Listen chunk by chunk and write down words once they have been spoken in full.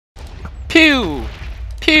Pew!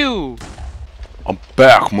 Pew! I'm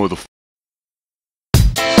back, motherfucker.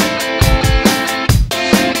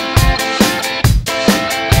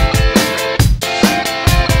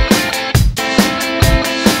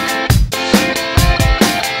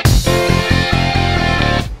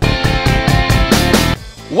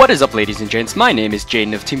 What is up, ladies and gents? My name is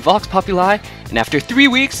Jaden of Team Vox Populi, and after 3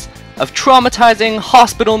 weeks of traumatizing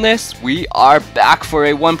hospitalness, we are back for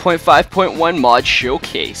a 1.5.1 mod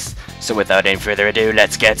showcase. So without any further ado,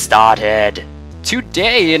 let's get started!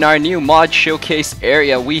 Today in our new mod showcase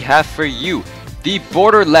area, we have for you the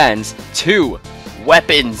Borderlands 2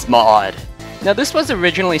 Weapons mod. Now this was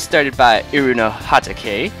originally started by Iruna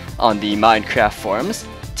Hatake on the Minecraft forums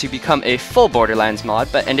to become a full Borderlands mod,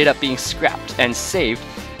 but ended up being scrapped and saved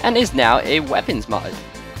and is now a weapons mod.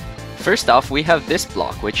 First off, we have this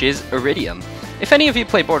block, which is Iridium. If any of you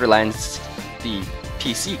play Borderlands, the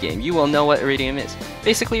PC game, you will know what Iridium is.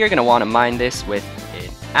 Basically, you're going to want to mine this with an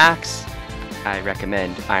axe. I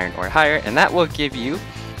recommend iron or higher, and that will give you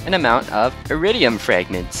an amount of Iridium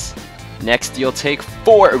fragments. Next, you'll take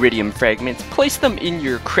 4 Iridium fragments, place them in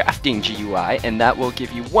your crafting GUI, and that will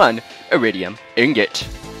give you 1 Iridium ingot.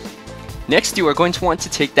 Next, you are going to want to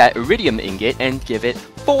take that Iridium ingot and give it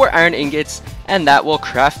 4 iron ingots, and that will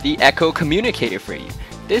craft the Echo Communicator for you.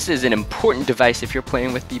 This is an important device if you're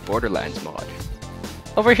playing with the Borderlands mod.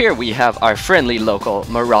 Over here we have our friendly local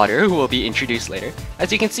Marauder, who will be introduced later.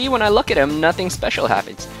 As you can see, when I look at him, nothing special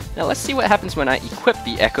happens. Now let's see what happens when I equip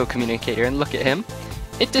the Echo Communicator and look at him.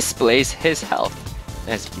 It displays his health.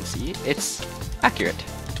 As you can see, it's accurate.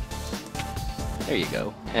 There you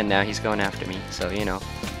go. And now he's going after me, so you know,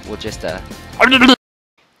 we'll just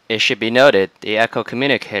It should be noted, the Echo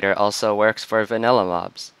Communicator also works for vanilla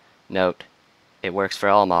mobs. Note, it works for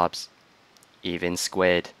all mobs, even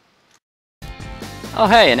squid. Oh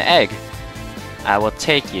hey, an egg! I will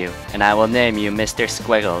take you, and I will name you Mr.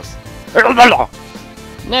 Squiggles.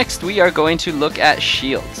 Next, we are going to look at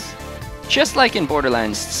shields. Just like in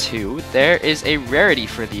Borderlands 2, there is a rarity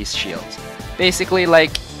for these shields. Basically,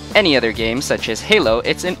 like any other game, such as Halo,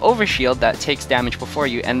 it's an overshield that takes damage before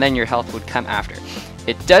you, and then your health would come after.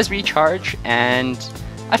 It does recharge, and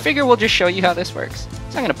I figure we'll just show you how this works.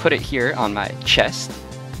 So I'm going to put it here on my chest.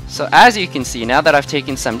 So as you can see, now that I've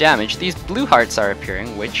taken some damage, these blue hearts are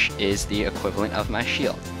appearing, which is the equivalent of my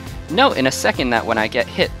shield. Note in a second that when I get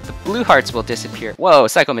hit, the blue hearts will disappear. Whoa,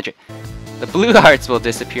 Psycho Midget! The blue hearts will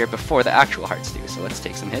disappear before the actual hearts do. So let's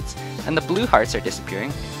take some hits, and the blue hearts are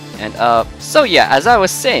disappearing. And so yeah, as I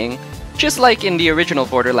was saying, just like in the original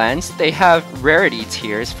Borderlands, they have rarity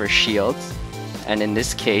tiers for shields. And in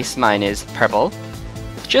this case, mine is purple.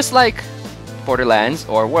 Just like Borderlands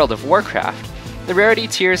or World of Warcraft, the rarity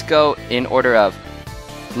tiers go in order of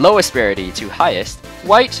lowest rarity to highest: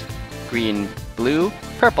 white, green, blue,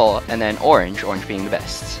 purple, and then orange, orange being the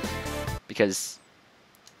best. Because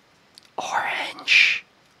orange.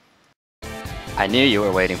 I knew you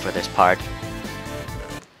were waiting for this part.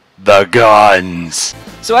 The guns!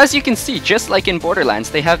 So as you can see, just like in Borderlands,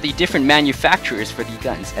 they have the different manufacturers for the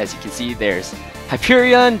guns. As you can see, there's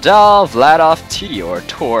Hyperion, Dahl, Vladov, Tidior,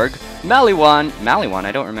 Torg, Maliwan,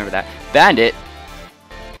 I don't remember that, Bandit,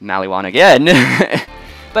 Maliwan again.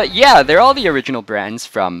 But yeah, they're all the original brands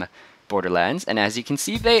from Borderlands, and as you can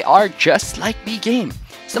see, they are just like the game.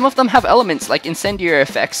 Some of them have elements like incendiary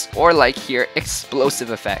effects, or like here,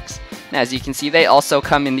 explosive effects. And as you can see, they also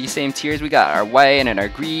come in the same tiers. We got our white and our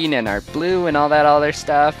green and our blue and all that other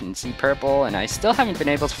stuff, and see purple, and I still haven't been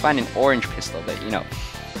able to find an orange pistol, but you know,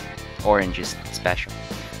 orange is special.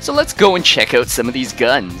 So let's go and check out some of these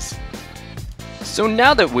guns. So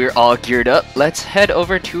now that we're all geared up, let's head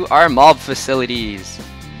over to our mob facilities.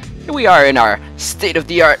 Here we are in our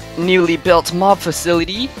state-of-the-art, newly built mob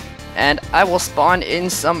facility, and I will spawn in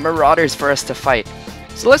some marauders for us to fight.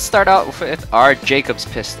 So let's start out with our Jacob's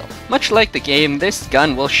pistol. Much like the game, this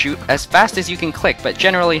gun will shoot as fast as you can click, but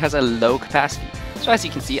generally has a low capacity. So as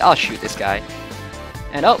you can see, I'll shoot this guy.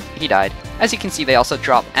 And oh, he died. As you can see, they also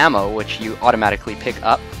drop ammo, which you automatically pick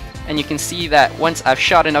up. And you can see that once I've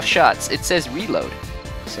shot enough shots, it says reload.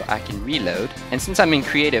 So I can reload. And since I'm in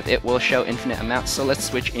creative, it will show infinite amounts. So let's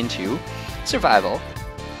switch into survival.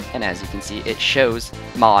 And as you can see, it shows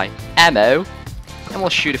my ammo. And we'll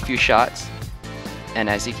shoot a few shots. And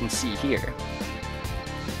as you can see here,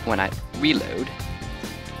 when I reload,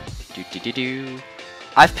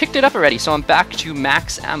 I've picked it up already, so I'm back to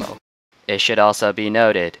max ammo. It should also be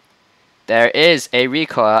noted, there is a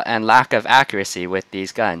recoil and lack of accuracy with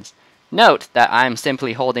these guns. Note that I'm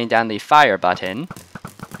simply holding down the fire button,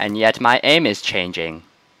 and yet my aim is changing.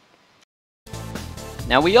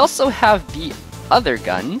 Now we also have the other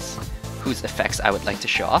guns, whose effects I would like to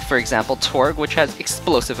show off. For example, Torg, which has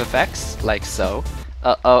explosive effects, like so.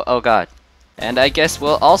 Oh god. And I guess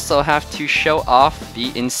we'll also have to show off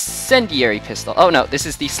the incendiary pistol. Oh no, this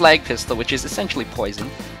is the slag pistol, which is essentially poison.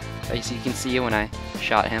 As you can see when I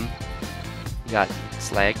shot him, he got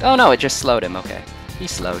slagged. Oh no, it just slowed him. Okay, he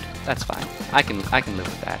slowed. That's fine. I can live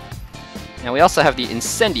with that. Now we also have the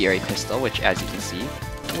incendiary pistol, which, as you can see,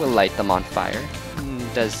 will light them on fire.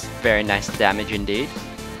 Does very nice damage indeed.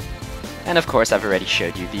 And of course, I've already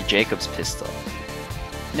showed you the Jacob's pistol.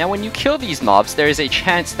 Now when you kill these mobs, there is a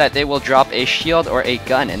chance that they will drop a shield or a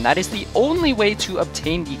gun, and that is the only way to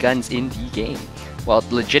obtain the guns in the game. Well,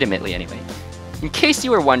 legitimately anyway. In case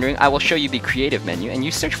you were wondering, I will show you the creative menu, and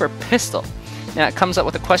you search for pistol. Now it comes up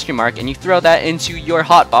with a question mark, and you throw that into your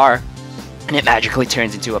hotbar, and it magically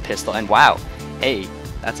turns into a pistol, and wow, hey,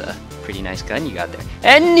 that's a pretty nice gun you got there.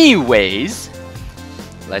 Anyways,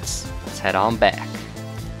 let's head on back.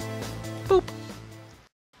 Boop.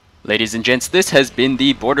 Ladies and gents, this has been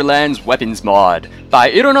the Borderlands Weapons mod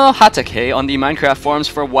by Irono Hatake on the Minecraft forums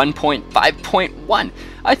for 1.5.1.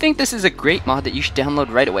 I think this is a great mod that you should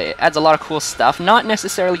download right away. It adds a lot of cool stuff, not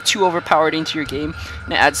necessarily too overpowered into your game,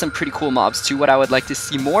 and it adds some pretty cool mobs too. What I would like to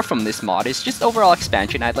see more from this mod is just overall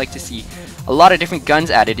expansion. I'd like to see a lot of different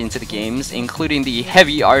guns added into the games, including the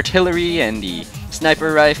heavy artillery and the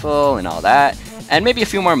sniper rifle and all that, and maybe a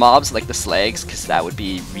few more mobs like the slags, because that would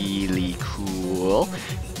be really cool.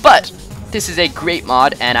 But this is a great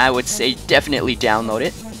mod, and I would say definitely download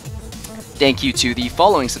it. Thank you to the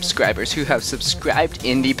following subscribers who have subscribed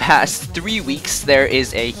in the past 3 weeks. There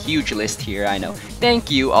is a huge list here, I know. Thank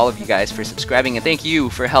you, all of you guys, for subscribing, and thank you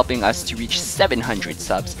for helping us to reach 700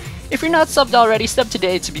 subs. If you're not subbed already, sub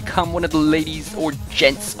today to become one of the ladies or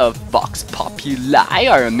gents of Vox Populi,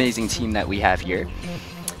 our amazing team that we have here.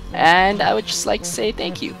 And I would just like to say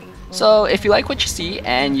thank you. So if you like what you see,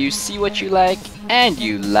 and you see what you like, and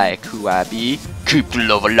you like who I be, keep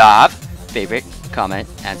love alive, favorite, comment,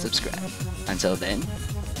 and subscribe. Until then,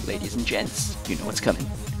 ladies and gents, you know what's coming.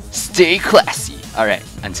 Stay classy. Alright,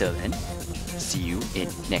 until then, see you in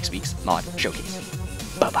next week's mod showcase.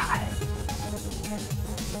 Bye-bye.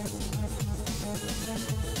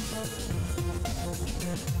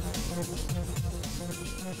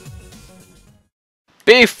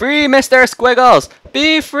 Be free, Mr. Squiggles!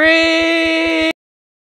 Be free!